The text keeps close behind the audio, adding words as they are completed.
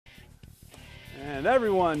And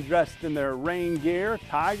everyone dressed in their rain gear.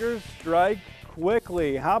 Tigers strike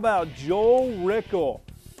quickly. How about Joel Rickel?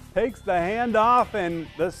 Takes the handoff and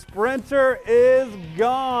the sprinter is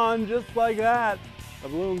gone just like that. The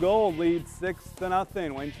blue and gold leads 6-0.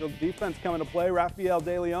 Waynesfield defense coming to play. Rafael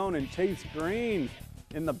De Leon and Chase Green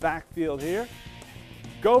in the backfield here.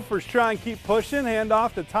 Gophers try and keep pushing.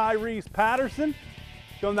 Handoff to Tyrese Patterson.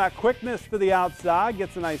 Showing that quickness to the outside.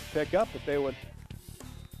 Gets a nice pickup, but they would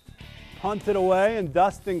punt it away, and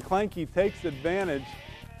Dustin Klenke takes advantage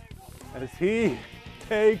as he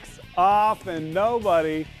takes off, and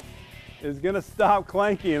nobody is going to stop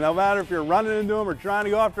Klenke. No matter if you're running into him or trying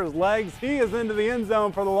to go after his legs, he is into the end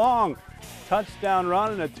zone for the long touchdown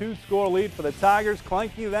run and a 2-score lead for the Tigers.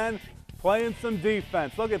 Klenke then playing some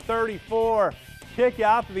defense. Look at 34. Kick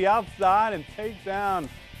out to the outside and take down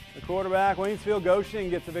the quarterback. Waynesfield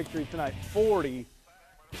Goshen gets a victory tonight, 40-8.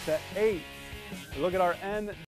 Look at our end.